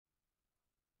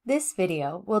This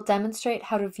video will demonstrate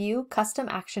how to view custom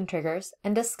action triggers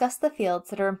and discuss the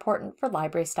fields that are important for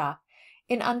library staff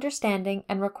in understanding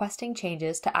and requesting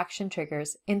changes to action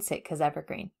triggers in Sitka's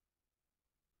Evergreen.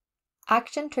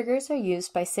 Action triggers are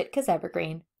used by Sitka's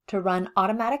Evergreen to run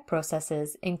automatic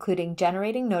processes including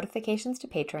generating notifications to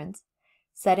patrons,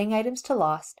 setting items to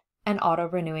lost, and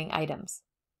auto-renewing items.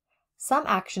 Some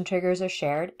action triggers are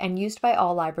shared and used by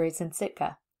all libraries in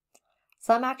Sitka.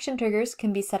 Some action triggers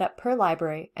can be set up per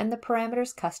library and the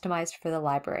parameters customized for the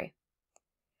library.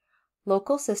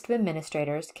 Local system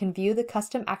administrators can view the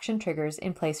custom action triggers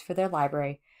in place for their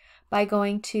library by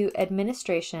going to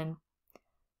Administration,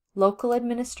 Local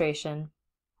Administration,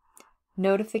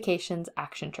 Notifications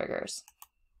Action Triggers.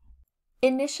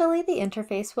 Initially, the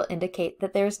interface will indicate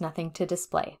that there is nothing to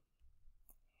display.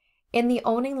 In the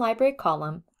Owning Library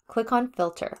column, click on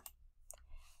Filter.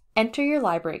 Enter your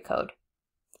library code.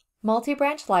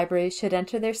 Multi-branch libraries should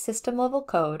enter their system-level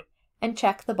code and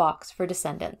check the box for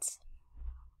descendants.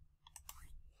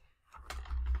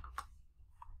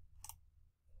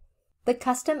 The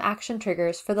custom action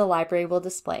triggers for the library will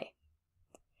display.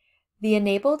 The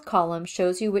enabled column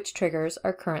shows you which triggers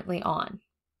are currently on.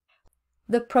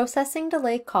 The processing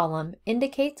delay column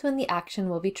indicates when the action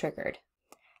will be triggered.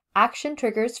 Action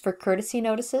triggers for courtesy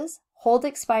notices, hold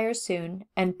expires soon,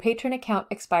 and patron account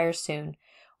expires soon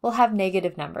will have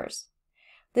negative numbers.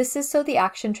 This is so the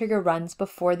action trigger runs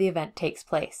before the event takes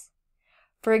place.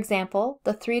 For example,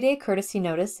 the 3-day courtesy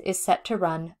notice is set to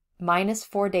run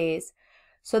 -4 days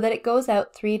so that it goes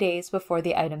out 3 days before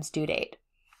the item's due date.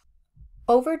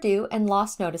 Overdue and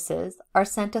lost notices are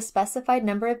sent a specified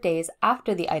number of days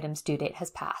after the item's due date has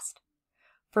passed.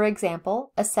 For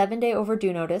example, a 7-day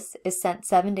overdue notice is sent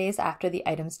 7 days after the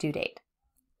item's due date.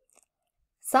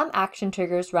 Some action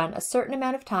triggers run a certain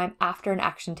amount of time after an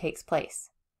action takes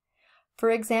place. For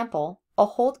example, a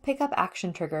hold pickup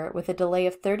action trigger with a delay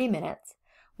of 30 minutes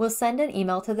will send an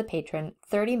email to the patron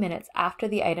 30 minutes after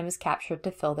the item is captured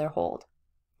to fill their hold.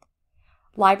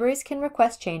 Libraries can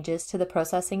request changes to the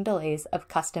processing delays of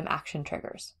custom action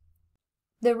triggers.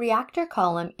 The Reactor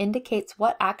column indicates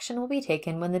what action will be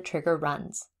taken when the trigger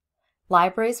runs.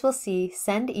 Libraries will see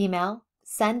Send Email,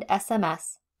 Send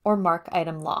SMS, or Mark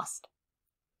Item Lost.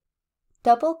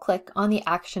 Double-click on the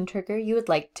action trigger you would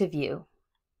like to view.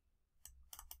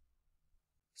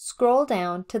 Scroll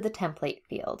down to the Template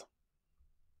field.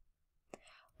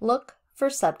 Look for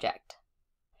Subject.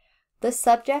 The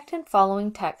subject and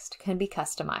following text can be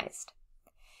customized.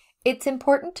 It's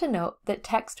important to note that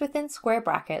text within square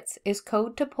brackets is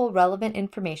code to pull relevant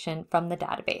information from the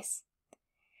database.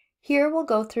 Here we'll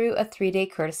go through a 3-day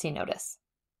courtesy notice.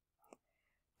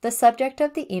 The subject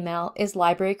of the email is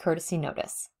Library Courtesy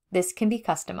Notice. This can be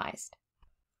customized.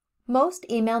 Most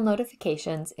email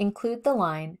notifications include the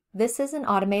line, "This is an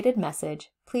automated message.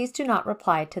 Please do not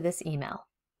reply to this email."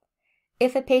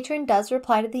 If a patron does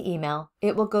reply to the email,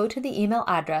 it will go to the email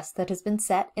address that has been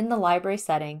set in the library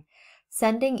setting,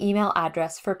 Sending Email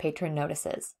Address for Patron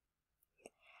Notices.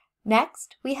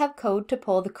 Next, we have code to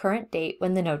pull the current date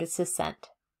when the notice is sent.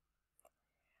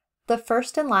 The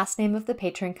first and last name of the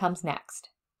patron comes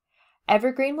next.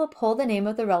 Evergreen will pull the name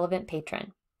of the relevant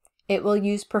patron. It will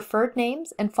use preferred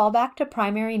names and fall back to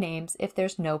primary names if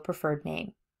there's no preferred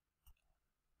name.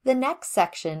 The next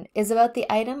section is about the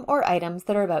item or items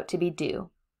that are about to be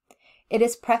due. It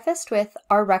is prefaced with,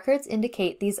 "Our records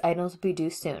indicate these items will be due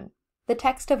soon," the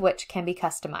text of which can be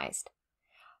customized.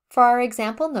 For our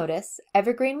example notice,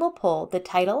 Evergreen will pull the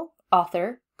title,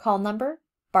 author, call number,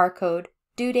 barcode,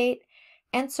 due date,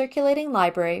 and circulating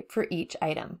library for each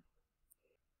item.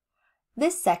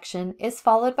 This section is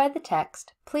followed by the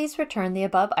text, "Please return the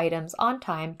above items on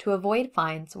time to avoid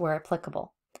fines where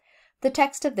applicable." The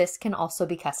text of this can also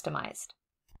be customized.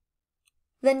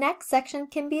 The next section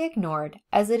can be ignored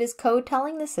as it is code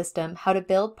telling the system how to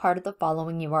build part of the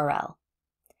following URL.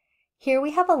 Here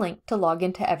we have a link to log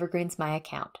into Evergreen's My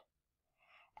Account.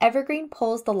 Evergreen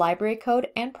pulls the library code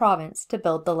and province to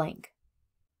build the link.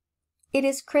 It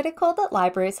is critical that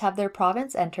libraries have their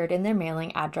province entered in their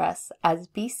mailing address as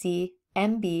BC,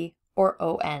 MB, or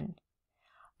ON.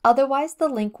 Otherwise, the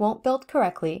link won't build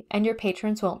correctly and your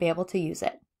patrons won't be able to use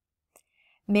it.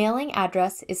 Mailing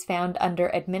address is found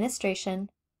under Administration,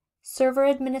 Server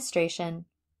Administration,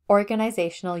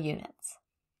 Organizational Units.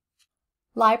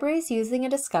 Libraries using a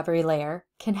discovery layer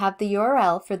can have the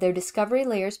URL for their discovery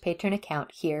layer's patron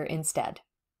account here instead.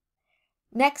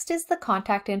 Next is the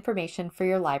contact information for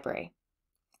your library.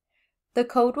 The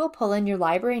code will pull in your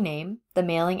library name, the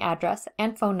mailing address,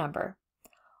 and phone number.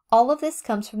 All of this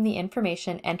comes from the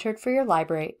information entered for your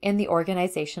library in the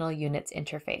Organizational Units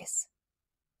interface.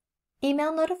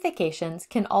 Email notifications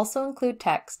can also include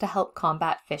text to help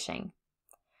combat phishing.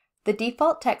 The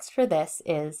default text for this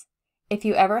is, "If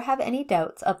you ever have any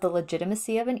doubts of the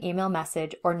legitimacy of an email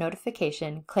message or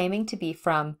notification claiming to be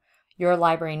from your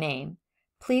library name,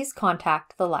 please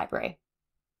contact the library."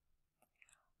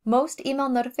 Most email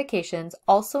notifications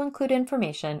also include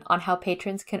information on how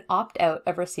patrons can opt out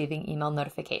of receiving email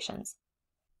notifications.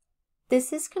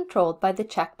 This is controlled by the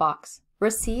checkbox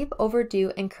 "Receive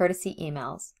Overdue and Courtesy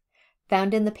Emails,"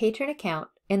 found in the patron account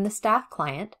in the staff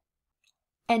client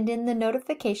and in the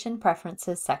Notification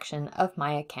Preferences section of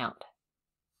My Account.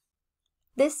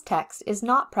 This text is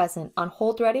not present on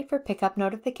Hold Ready for Pickup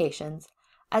notifications,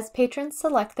 as patrons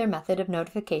select their method of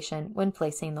notification when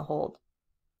placing the hold.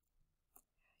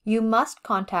 You must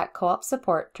contact co-op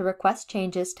support to request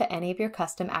changes to any of your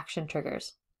custom action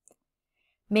triggers.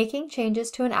 Making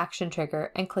changes to an action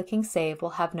trigger and clicking Save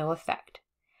will have no effect.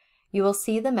 You will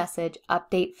see the message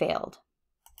 "Update failed."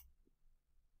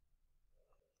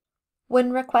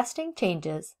 When requesting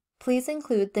changes, please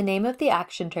include the name of the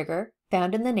action trigger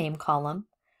found in the name column,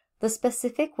 the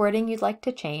specific wording you'd like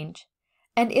to change,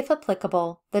 and if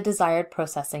applicable, the desired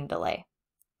processing delay.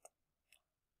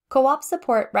 Co-op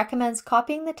support recommends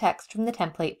copying the text from the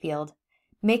template field,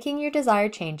 making your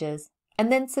desired changes,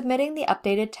 and then submitting the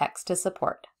updated text to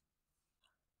support.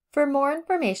 For more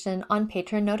information on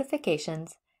patron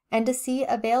notifications and to see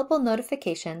available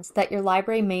notifications that your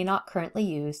library may not currently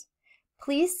use,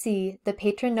 please see the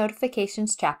Patron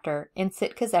Notifications chapter in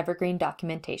Sitka's Evergreen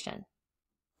documentation.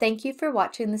 Thank you for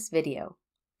watching this video.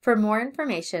 For more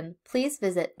information, please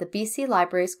visit the BC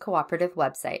Libraries Cooperative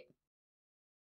website.